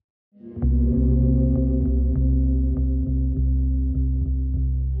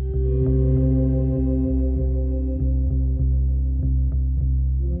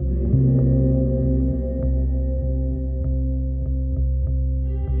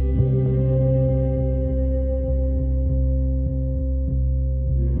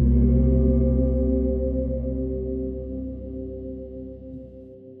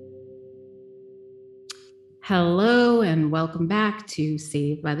and welcome back to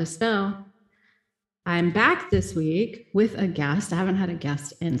Saved by the Spell. I'm back this week with a guest. I haven't had a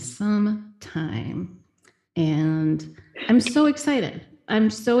guest in some time, and I'm so excited. I'm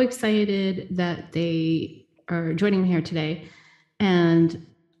so excited that they are joining me here today, and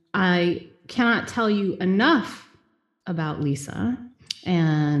I cannot tell you enough about Lisa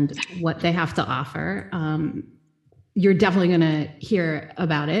and what they have to offer. You're definitely going to hear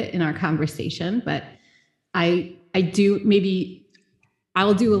about it in our conversation, but I'll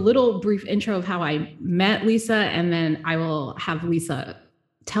do a little brief intro of how I met Lisa, and then I will have Lisa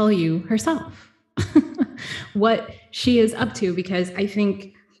tell you herself what she is up to, because I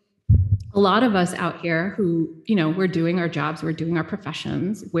think a lot of us out here who, we're doing our jobs, we're doing our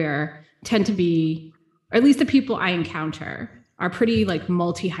professions, tend to be, or at least the people I encounter are pretty like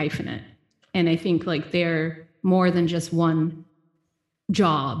multi-hyphenate. And I think like they're more than just one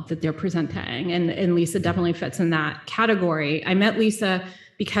job that they're presenting. And Lisa definitely fits in that category. I met Lisa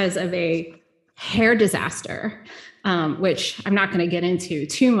because of a hair disaster, which I'm not going to get into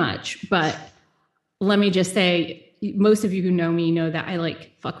too much, but let me just say, most of you who know me know that I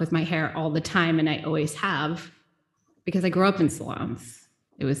like fuck with my hair all the time. And I always have, because I grew up in salons.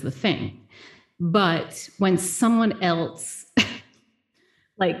 It was the thing. But when someone else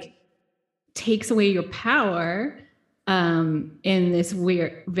like takes away your power, in this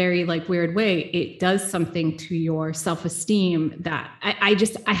very weird way, it does something to your self-esteem that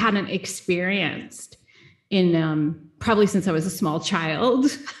I hadn't experienced in, probably since I was a small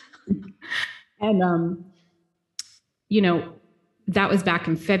child. And, that was back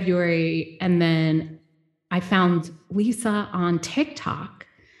in February. And then I found Lisa on TikTok.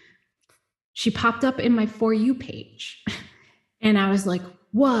 She popped up in my For You page. And I was like,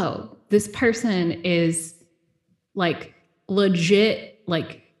 whoa, this person is like legit,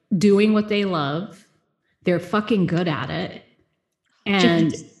 like doing what they love. They're fucking good at it.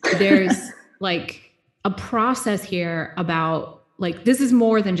 And there's like a process here about like, this is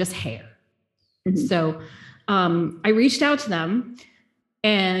more than just hair. Mm-hmm. So I reached out to them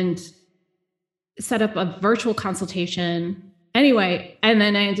and set up a virtual consultation anyway. And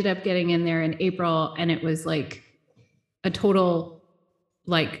then I ended up getting in there in April, and it was like a total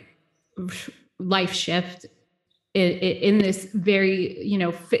like life shift in this very,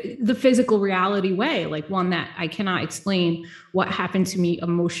 the physical reality way, like one that I cannot explain what happened to me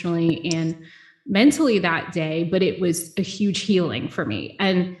emotionally and mentally that day, but it was a huge healing for me.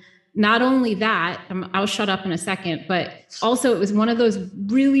 And not only that, I'll shut up in a second, but also it was one of those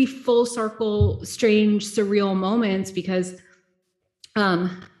really full circle, strange, surreal moments because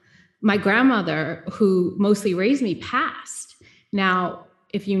my grandmother, who mostly raised me, passed. Now,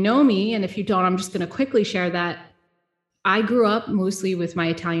 if you know me, and if you don't, I'm just going to quickly share that I grew up mostly with my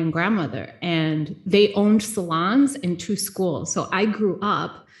Italian grandmother, and they owned salons and 2 schools. So I grew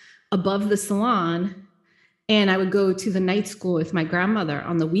up above the salon, and I would go to the night school with my grandmother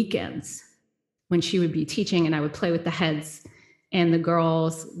on the weekends when she would be teaching, and I would play with the heads and the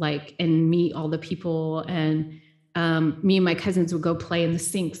girls, and meet all the people. And me and my cousins would go play in the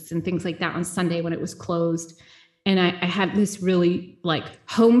sinks and things like that on Sunday when it was closed. And I had this really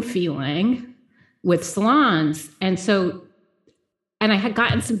home feeling with salons. And I had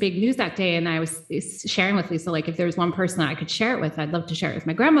gotten some big news that day, and I was sharing with Lisa, if there was one person that I could share it with, I'd love to share it with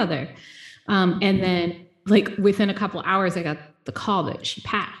my grandmother. And then within a couple of hours, I got the call that she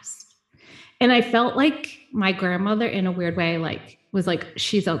passed. And I felt like my grandmother, in a weird way, was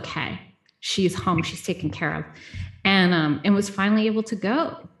she's okay. She's home. She's taken care of. And was finally able to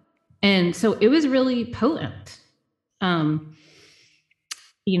go. And so it was really potent. And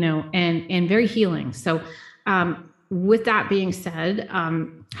very healing. So, with that being said,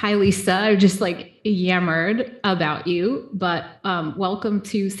 hi, Lisa, I just yammered about you, but, welcome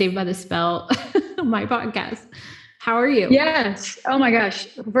to Saved by the Spell, my podcast. How are you? Yes. Oh my gosh.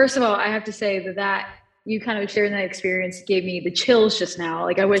 First of all, I have to say that you kind of sharing that experience gave me the chills just now.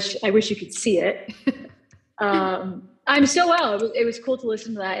 I wish you could see it. I'm so well. It was cool to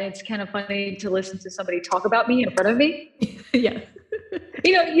listen to that. And it's kind of funny to listen to somebody talk about me in front of me. Yeah.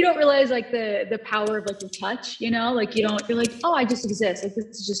 You don't realize the power of your touch, you're oh, I just exist. This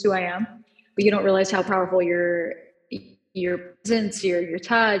is just who I am. But you don't realize how powerful your presence, your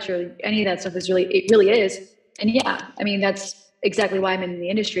touch, or any of that stuff it really is. And yeah, I mean, that's exactly why I'm in the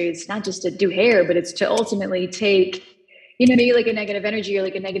industry. It's not just to do hair, but it's to ultimately take, maybe a negative energy or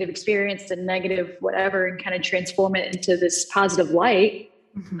a negative experience and negative whatever, and kind of transform it into this positive light.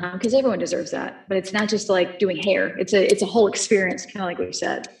 Because everyone deserves that, but it's not just doing hair. It's a whole experience, kind of like what you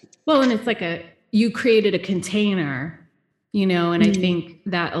said. Well, and it's you created a container And I think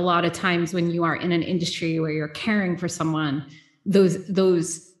that a lot of times when you are in an industry where you're caring for someone,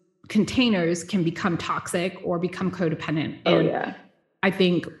 those containers can become toxic or become codependent. And I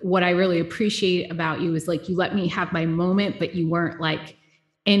think what I really appreciate about you is like, you let me have my moment, but you weren't like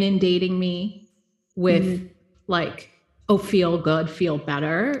inundating me with like, oh, feel good, feel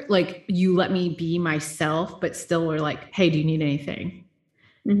better. Like, you let me be myself, but still were like, hey, do you need anything?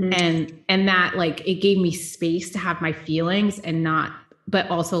 And that, like, it gave me space to have my feelings and not, but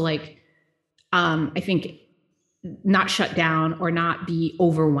also like, I think not shut down or not be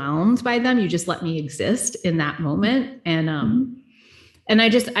overwhelmed by them. You just let me exist in that moment. And I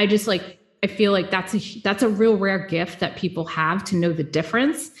just like, I feel like that's a real rare gift that people have, to know the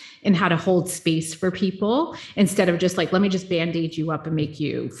difference in how to hold space for people, instead of just like, let me just band-aid you up and make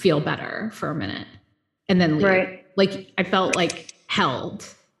you feel better for a minute and then leave. Right. Like, I felt like held.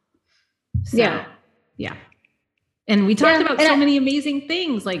 So, yeah. And we talked about so many amazing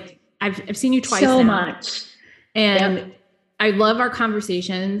things. Like, I've seen you twice so now. much. And I love our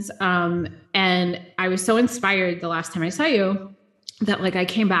conversations. And I was so inspired the last time I saw you that, like, I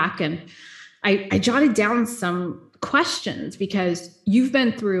came back and I jotted down some questions, because you've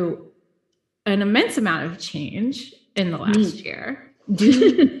been through an immense amount of change in the last year.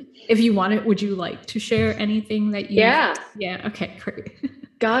 If you want it, would you like to share anything that you? Yeah. Okay,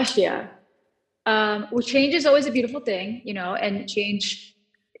 great. Gosh, yeah. Well, change is always a beautiful thing, and change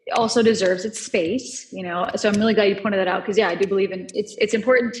also deserves its space, so I'm really glad you pointed that out, because I do believe it's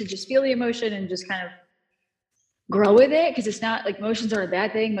important to just feel the emotion and just kind of grow with it, because it's not like emotions are a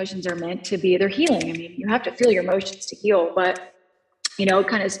bad thing. Emotions are meant to be, they're healing. I mean, you have to feel your emotions to heal. But,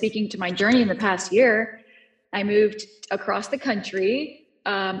 kind of speaking to my journey in the past year, I moved across the country,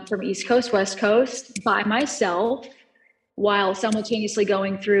 from East Coast, West Coast by myself, while simultaneously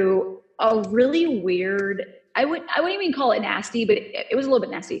going through a really weird, I wouldn't even call it nasty, but it was a little bit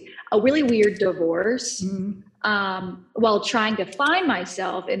nasty, a really weird divorce, while trying to find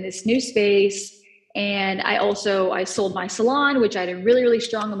myself in this new space. And I sold my salon, which I had a really, really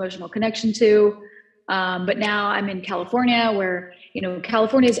strong emotional connection to. But now I'm in California, where,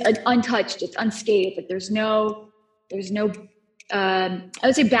 California is untouched, it's unscathed. Like, there's no, I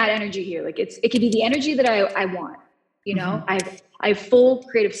would say bad energy here. Like, it could be the energy that I want, I have full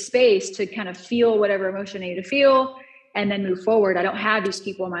creative space to kind of feel whatever emotion I need to feel and then move forward. I don't have these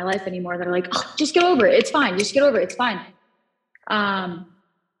people in my life anymore that are like, oh, just get over it. It's fine. Just get over it. It's fine.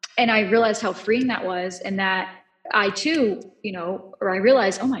 And I realized how freeing that was, and that I too, I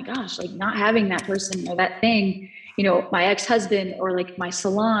realized, oh my gosh, like, not having that person or that thing, my ex-husband, or like my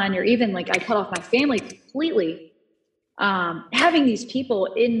salon, or even like I cut off my family completely. Having these people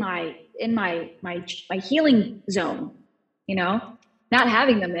in my healing zone, not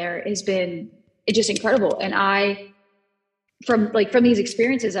having them there has been, it's just incredible. And from these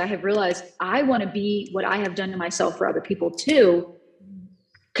experiences, I have realized I want to be what I have done to myself for other people too.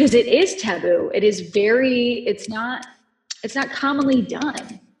 Because it is taboo. It is it's not commonly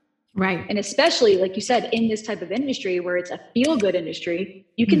done. Right. And especially, like you said, in this type of industry where it's a feel-good industry,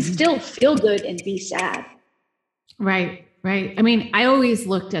 you can still feel good and be sad. Right. I mean, I always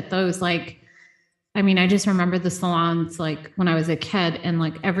looked at those like, I just remember the salons, like when I was a kid, and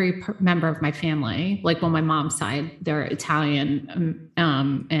like every member of my family, like on my mom's side, they're Italian,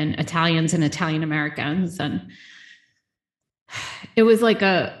 and Italians and Italian Americans. And it was like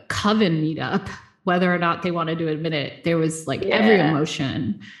a coven meetup, whether or not they wanted to admit it. There was like every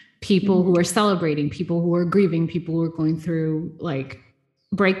emotion, people who were celebrating, people who were grieving, people who were going through like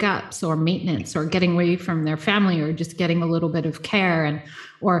breakups or maintenance or getting away from their family or just getting a little bit of care,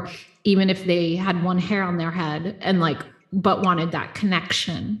 or even if they had one hair on their head and like, but wanted that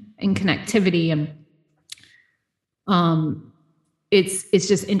connection and connectivity. And it's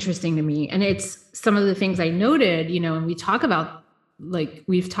just interesting to me. And it's some of the things I noted, and we've talked about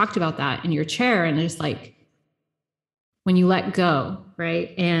that in your chair, and it's like, when you let go,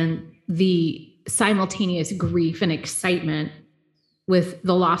 right? And the simultaneous grief and excitement with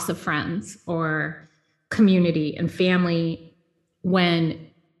the loss of friends or community and family, when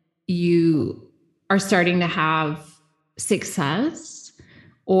you are starting to have success,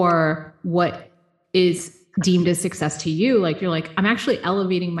 or what is deemed as success to you, like, you're like, I'm actually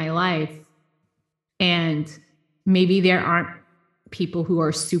elevating my life. And maybe there aren't people who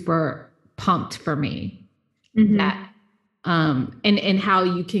are super pumped for me. That, and how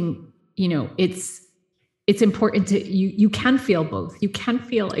you can, it's important to, you can feel both. You can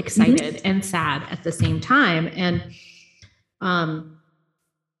feel excited and sad at the same time.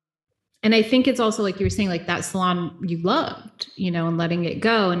 And I think it's also like you were saying, like that salon you loved, and letting it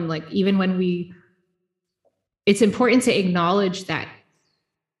go. And like, even when we it's important to acknowledge that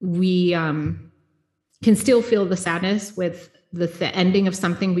we can still feel the sadness with the ending of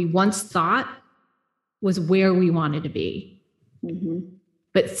something we once thought was where we wanted to be.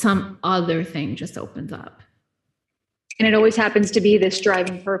 But some other thing just opens up. And it always happens to be this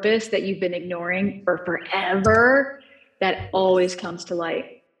driving purpose that you've been ignoring for forever that always comes to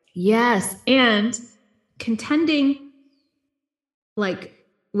light. Yes. And contending like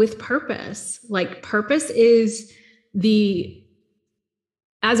with purpose, like purpose is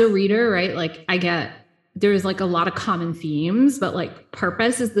as a reader, right? Like there's like a lot of common themes, but like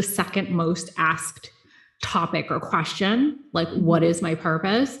purpose is the second most asked topic or question. Like, what is my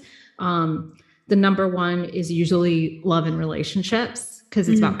purpose? The number one is usually love and relationships because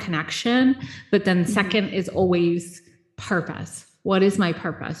it's about connection. But then second is always purpose. What is my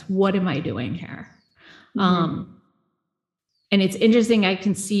purpose? What am I doing here? And it's interesting. I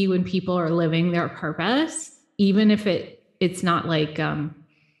can see when people are living their purpose, even if it's not like an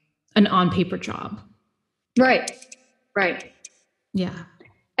on-paper job. Right. Yeah.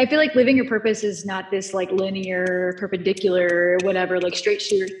 I feel like living your purpose is not this like linear, perpendicular, whatever, like straight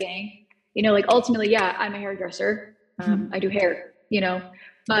shooter thing. You know, like ultimately, yeah, I'm a hairdresser. I do hair, you know,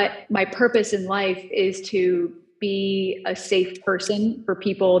 but my purpose in life is to be a safe person for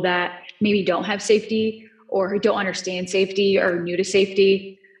people that maybe don't have safety or who don't understand safety or are new to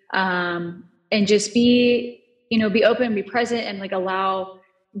safety. And just be open, be present, and like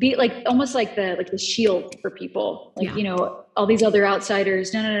be like almost like the shield for people. Like, you know, all these other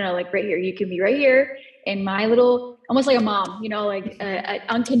outsiders, no, like right here, you can be right here. And my little, almost like a mom, you know, like an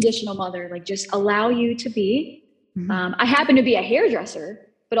unconditional mother, like just allow you to be. I happen to be a hairdresser,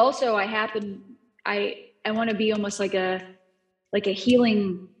 but also I want to be almost like a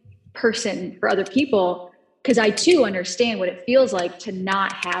healing person for other people. Cause I too understand what it feels like to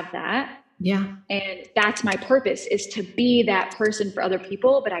not have that. Yeah. And that's my purpose, is to be that person for other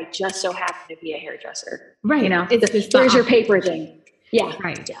people. But I just so happen to be a hairdresser. Right. You know, there's your paper thing. Yeah.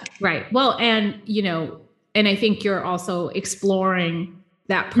 Right. Yeah. Right. Well, and, you know, and I think you're also exploring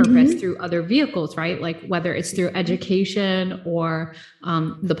that purpose through other vehicles, right? Like whether it's through education or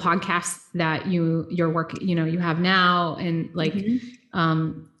the podcast that your work, you know, you have now, and like,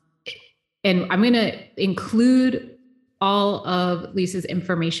 and I'm going to include all of Lisa's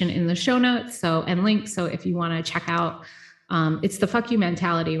information in the show notes. And links. So if you want to check out, it's the Fuck You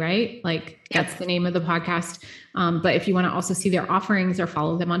Mentality, right? Like that's the name of the podcast. But if you want to also see their offerings or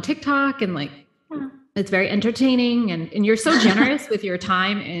follow them on TikTok, and like, it's very entertaining, and you're so generous with your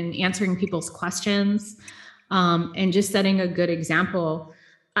time and answering people's questions, and just setting a good example.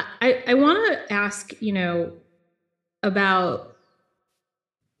 I want to ask, you know, about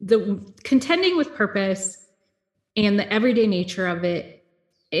the contending with purpose and the everyday nature of it,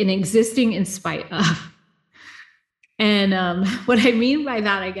 and existing in spite of. And what I mean by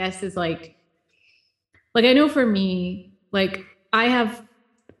that, I guess, is like I know for me, like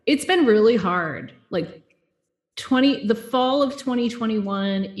it's been really hard, like the fall of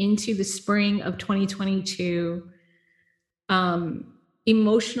 2021 into the spring of 2022,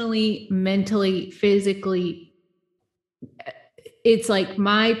 emotionally, mentally, physically, it's like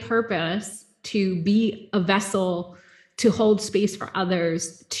my purpose to be a vessel, to hold space for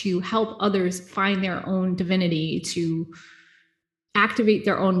others, to help others find their own divinity, to activate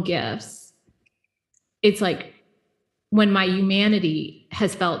their own gifts. It's like when my humanity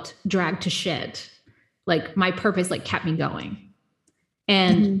has felt dragged to shit, like my purpose like kept me going.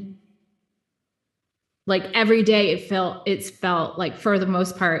 And like every day it's felt like, for the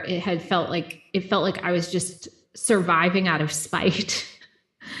most part, it felt like I was just surviving out of spite.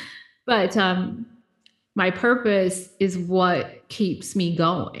 But my purpose is what keeps me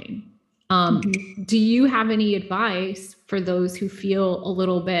going. Do you have any advice for those who feel a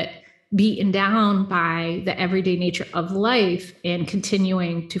little bit beaten down by the everyday nature of life and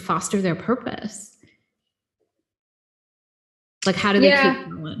continuing to foster their purpose? Like, how do they keep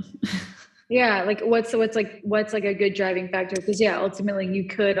going? Yeah. Like what's like a good driving factor? Because ultimately you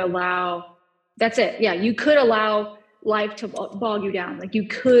could allow, that's it. Yeah. You could allow life to bog you down. Like you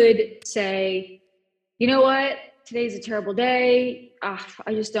could say, you know what, today's a terrible day. I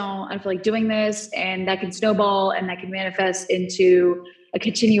don't feel like doing this. And that can snowball, and that can manifest into a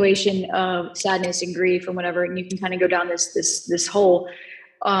continuation of sadness and grief and whatever. And you can kind of go down this hole.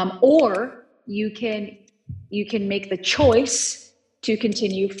 Or you can make the choice to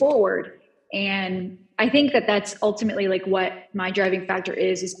continue forward. And I think that that's ultimately like what my driving factor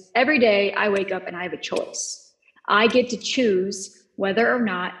is every day I wake up and I have a choice. I get to choose whether or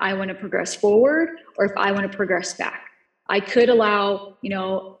not I want to progress forward or if I want to progress back. I could allow, you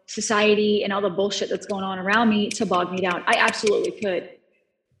know, society and all the bullshit that's going on around me to bog me down. I absolutely could.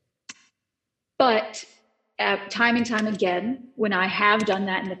 But time and time again, when I have done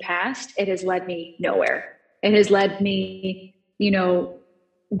that in the past, it has led me nowhere. It has led me, you know,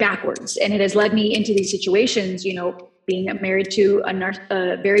 backwards. And it has led me into these situations, you know, being married to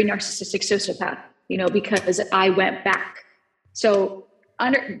a very narcissistic sociopath, you know, because I went back. So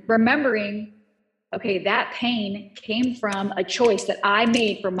remembering, okay, that pain came from a choice that I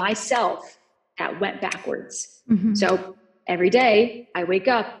made for myself that went backwards. Mm-hmm. So every day I wake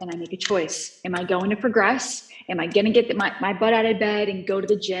up and I make a choice. Am I going to progress? Am I going to get my butt out of bed and go to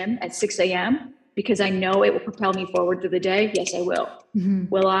the gym at 6 a.m. because I know it will propel me forward through the day? Yes, I will. Mm-hmm.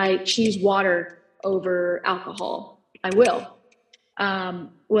 Will I choose water over alcohol? I will.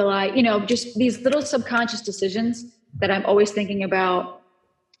 Will I, you know, just these little subconscious decisions that I'm always thinking about.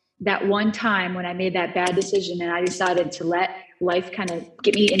 That one time when I made that bad decision and I decided to let life kind of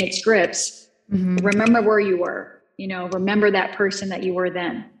get me in its grips. Mm-hmm. Remember where you were, you know, remember that person that you were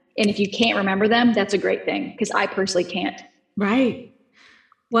then. And if you can't remember them, that's a great thing, because I personally can't. Right.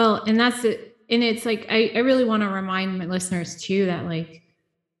 Well, and that's it. And it's like, I really want to remind my listeners too, that like,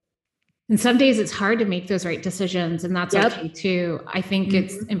 and some days it's hard to make those right decisions, and that's okay too. I think mm-hmm.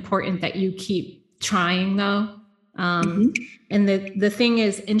 it's important that you keep trying though. Mm-hmm. And the thing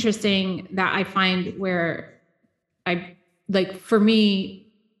is interesting that I find where I like, for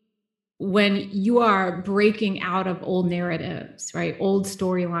me, when you are breaking out of old narratives, right? Old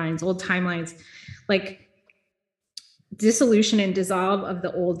storylines, old timelines, like dissolution and dissolve of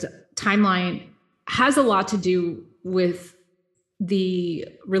the old timeline has a lot to do with the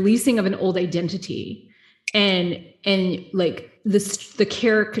releasing of an old identity and like the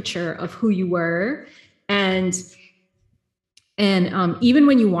caricature of who you were. And even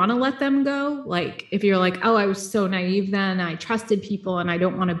when you want to let them go, like if you're like, oh, I was so naive then, I trusted people and I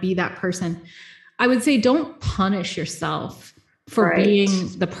don't want to be that person, I would say don't punish yourself for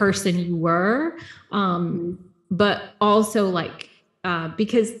being the person you were. But also like,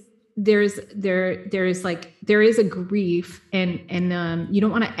 because there is a grief and you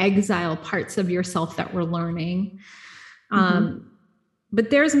don't want to exile parts of yourself that we're learning.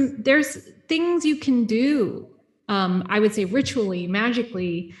 But there's things you can do. I would say ritually,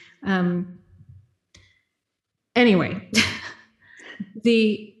 magically. Anyway,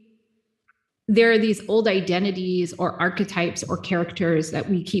 there are these old identities or archetypes or characters that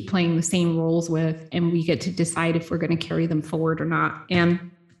we keep playing the same roles with, and we get to decide if we're going to carry them forward or not. And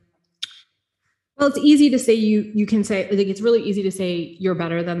well, it's easy to say you can say, like, it's really easy to say you're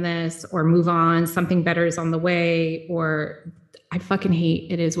better than this, or move on, something better is on the way, or I fucking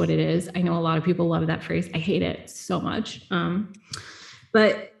hate it is what it is. I know a lot of people love that phrase. I hate it so much.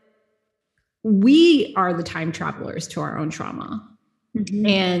 But we are the time travelers to our own trauma. Mm-hmm.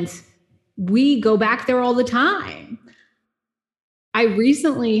 And we go back there all the time. I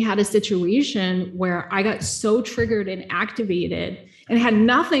recently had a situation where I got so triggered and activated, and it had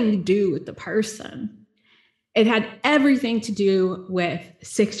nothing to do with the person. It had everything to do with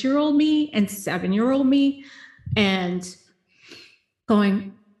 6-year-old me and 7-year-old me, and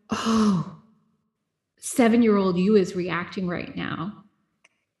going, oh, 7-year-old you is reacting right now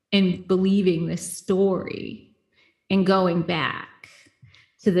and believing this story and going back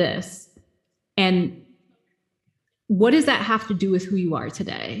to this. And what does that have to do with who you are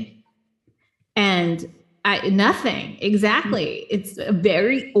today? And nothing, exactly. It's a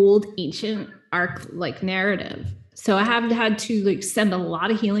very old, ancient arc like narrative. So I have had to like send a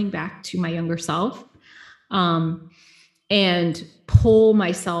lot of healing back to my younger self, and pull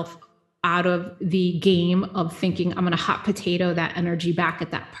myself out of the game of thinking I'm going to hot potato that energy back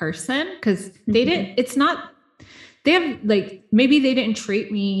at that person. Cause they didn't, it's not, they have like, maybe they didn't treat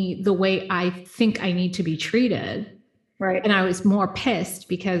me the way I think I need to be treated. Right. And I was more pissed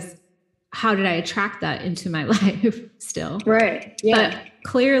because how did I attract that into my life still? Right. Yeah. But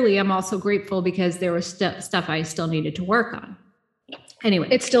clearly I'm also grateful because there was stuff I still needed to work on. Anyway.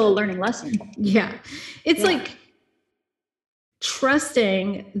 It's still a learning lesson. Yeah. It's like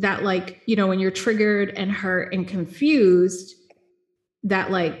trusting that, like, you know, when you're triggered and hurt and confused,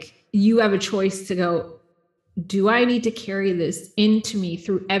 that like you have a choice to go, do I need to carry this into me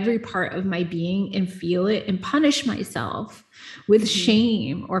through every part of my being and feel it and punish myself with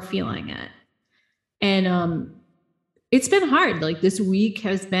shame or feeling it? And it's been hard. Like this week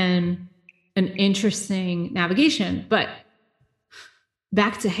has been an interesting navigation, but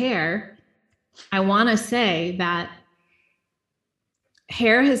back to hair, I want to say that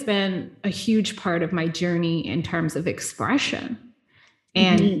hair has been a huge part of my journey in terms of expression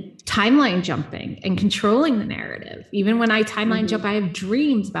and timeline jumping and controlling the narrative. Even when I timeline jump, I have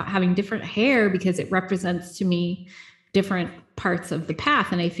dreams about having different hair because it represents to me different parts of the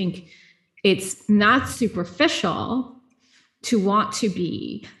path. And I think it's not superficial to want to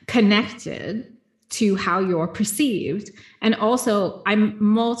be connected to how you're perceived. And also, I'm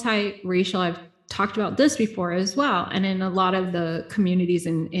multiracial. I've talked about this before as well. And in a lot of the communities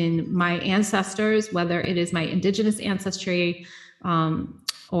in my ancestors, whether it is my indigenous ancestry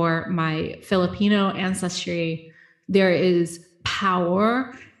or my Filipino ancestry, there is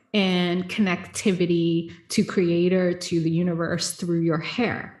power and connectivity to creator, to the universe through your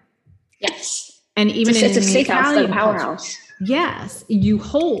hair. Yes. And even it's a safe house, like a powerhouse. Culture, yes, you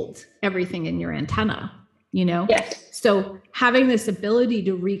hold everything in your antenna, you know? Yes. So having this ability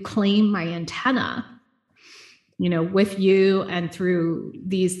to reclaim my antenna, you know, with you and through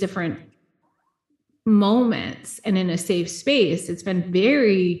these different moments and in a safe space, it's been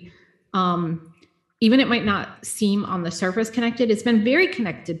very, even it might not seem on the surface connected, it's been very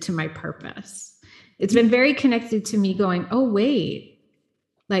connected to my purpose. It's been very connected to me going, oh, wait,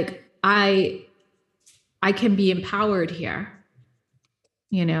 like I can be empowered here,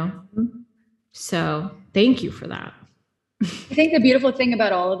 you know? So thank you for that. I think the beautiful thing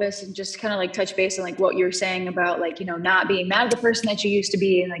about all of this, and just kind of like touch base on like what you're saying about like, you know, not being mad at the person that you used to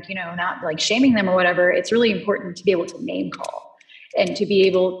be and like, you know, not like shaming them or whatever. It's really important to be able to name call and to be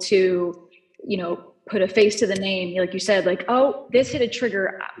able to, you know, put a face to the name. Like you said, like, oh, this hit a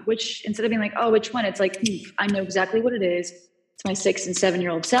trigger, which instead of being like, oh, which one? It's like, I know exactly what it is. It's my 6 and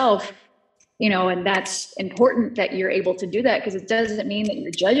 7-year-old self, you know, and that's important that you're able to do that, because it doesn't mean that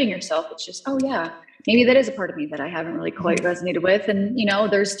you're judging yourself. It's just, oh yeah, maybe that is a part of me that I haven't really quite resonated with. And, you know,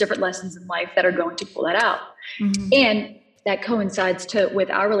 there's different lessons in life that are going to pull that out. And that coincides with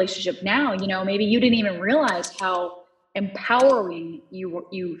our relationship now. You know, maybe you didn't even realize how empowering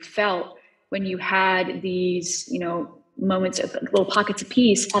you felt when you had these, you know, moments of little pockets of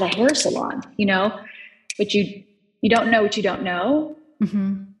peace at a hair salon, you know, but you don't know what you don't know.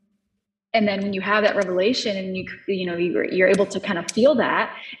 And then when you have that revelation and you know, you're able to kind of feel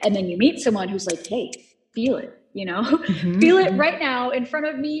that, and then you meet someone who's like, hey, feel it, you know, feel it right now in front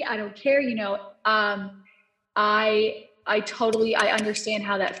of me. I don't care. You know, I understand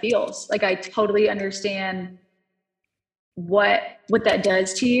how that feels. Like, I totally understand what that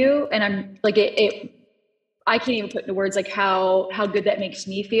does to you. And I'm like, I can't even put into words like how good that makes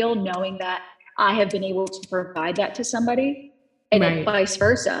me feel, knowing that I have been able to provide that to somebody, and then vice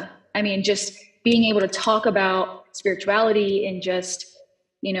versa. I mean, just being able to talk about spirituality and just,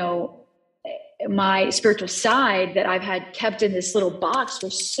 you know, my spiritual side that I've had kept in this little box for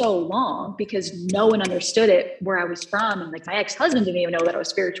so long because no one understood it where I was from. And like, my ex-husband didn't even know that I was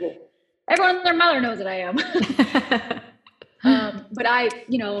spiritual. Everyone and their mother knows that I am. But I,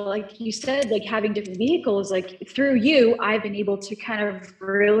 you know, like you said, like having different vehicles, like through you, I've been able to kind of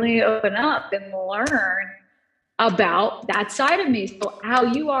really open up and learn about that side of me. So how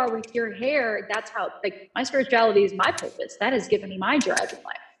you are with your hair, that's how, like, my spirituality is my purpose. That has given me my drive in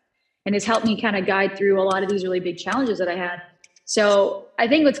life and has helped me kind of guide through a lot of these really big challenges that I had. So I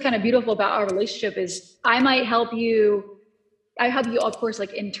think what's kind of beautiful about our relationship is I help you, of course,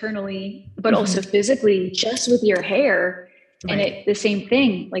 like internally, but also physically, just with your hair. And the same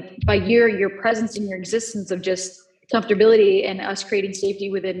thing, like by your presence and your existence of just comfortability and us creating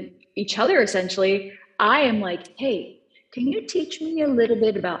safety within each other, essentially, I am like, hey, can you teach me a little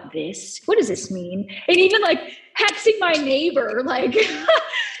bit about this? What does this mean? And even like hexing my neighbor, like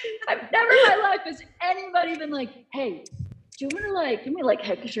I've never in my life has anybody been like, hey, do you want me to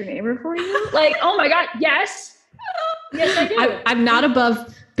hex your neighbor for you? Like, oh my God, yes. Yes, I do. I'm not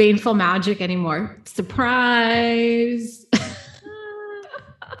above baneful magic anymore. Surprise.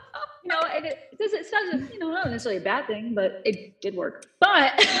 You know, and it's not, you know, not necessarily a bad thing, but it did work.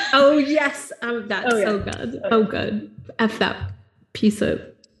 But oh yes, that's so good. Oh good. F that piece of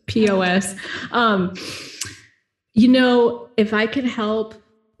POS. You know, if I can help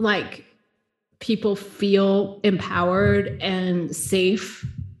like people feel empowered and safe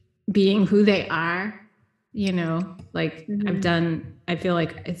being who they are, you know, like I feel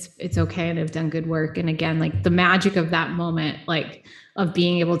like it's okay, and I've done good work. And again, like the magic of that moment, like of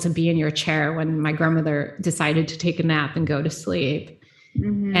being able to be in your chair when my grandmother decided to take a nap and go to sleep,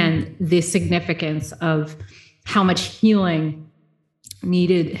 and the significance of how much healing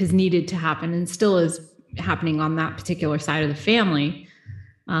has needed to happen and still is happening on that particular side of the family.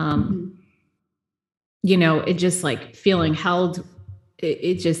 You know, it just like feeling held,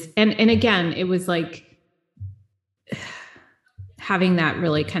 it just, and again, it was like having that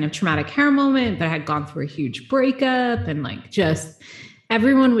really kind of traumatic hair moment, but I had gone through a huge breakup and like just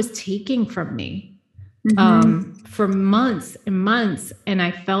everyone was taking from me for months and months. And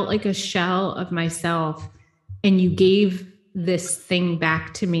I felt like a shell of myself. And you gave this thing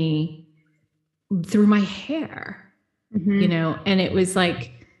back to me through my hair, you know, and it was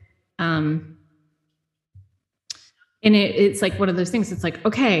like, and it's like one of those things. It's like,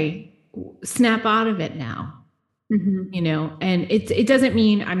 okay, snap out of it now, you know, and it doesn't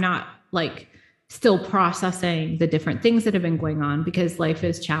mean I'm not like still processing the different things that have been going on, because life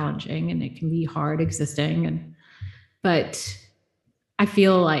is challenging and it can be hard existing. But I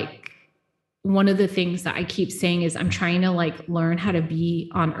feel like one of the things that I keep saying is I'm trying to like learn how to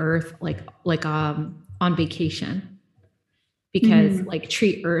be on earth, like on vacation, because like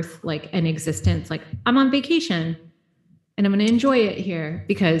treat earth like an existence. Like I'm on vacation and I'm going to enjoy it here,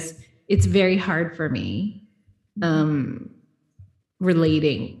 because it's very hard for me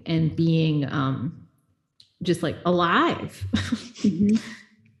relating and being just like alive.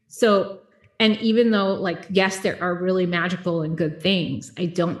 So, and even though like, yes, there are really magical and good things, I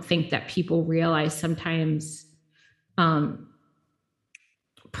don't think that people realize sometimes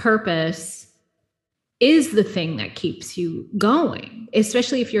purpose is the thing that keeps you going,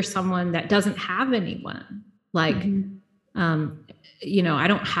 especially if you're someone that doesn't have anyone. Like, you know, I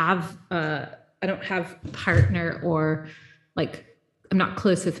don't have a partner, or like, I'm not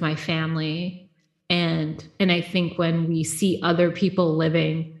close with my family. And I think when we see other people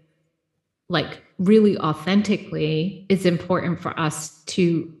living like really authentically, it's important for us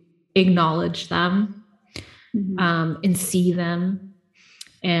to acknowledge them and see them.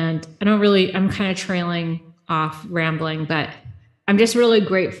 And I'm kind of trailing off, rambling, but I'm just really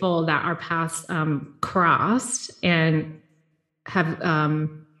grateful that our paths crossed and have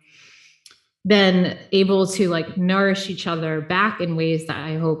been able to like nourish each other back in ways that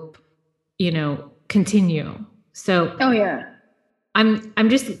I hope, you know, continue. So, I'm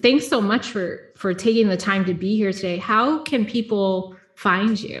just, thanks so much for taking the time to be here today. How can people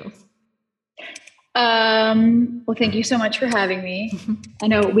find you? Well, thank you so much for having me. I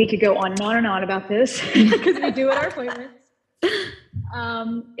know we could go on and on about this because we do at our appointments.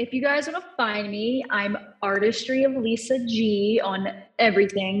 If you guys want to find me, I'm Artistry of Lisa G on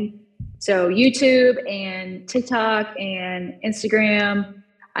everything. So YouTube and TikTok and Instagram.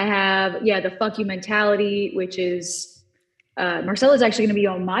 I have, the Fuck You Mentality, which is, Marcella's actually going to be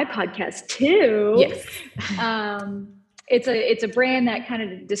on my podcast too. Yes. It's a brand that kind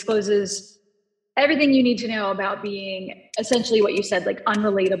of discloses everything you need to know about being essentially what you said, like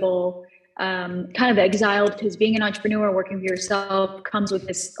unrelatable, kind of exiled, because being an entrepreneur, working for yourself comes with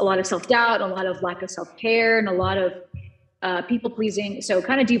a lot of self-doubt, a lot of lack of self-care, and a lot of people pleasing. So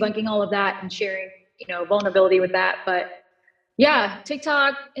kind of debunking all of that and sharing, you know, vulnerability with that. But yeah,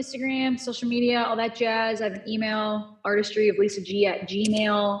 TikTok, Instagram, social media, all that jazz. I have an email,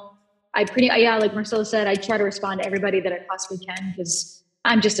 artistryoflisag@gmail. Like Marcella said, I try to respond to everybody that I possibly can, because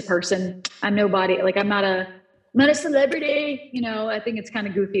I'm just a person. I'm nobody. Like I'm not a celebrity. You know, I think it's kind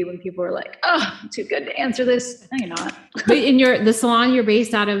of goofy when people are like, "Oh, I'm too good to answer this." No, you're not. But the salon you're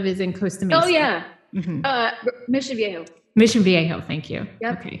based out of is in Costa Mesa. Oh yeah. Mission Viejo. Mission Viejo. Thank you.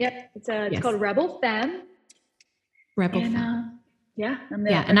 Yep. Okay. Yep. It's called Rebel Femme. Femme. Yeah, I'm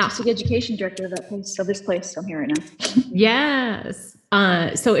the artistic education director of this place. So I'm here right now. Yes.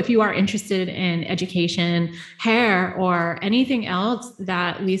 So if you are interested in education, hair, or anything else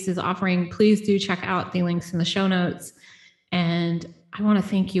that Lisa's offering, please do check out the links in the show notes. And I want to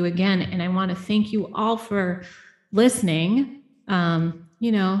thank you again. And I want to thank you all for listening.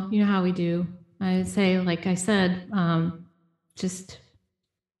 You know how we do. I would say, like I said, just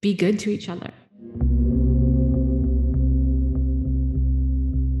be good to each other.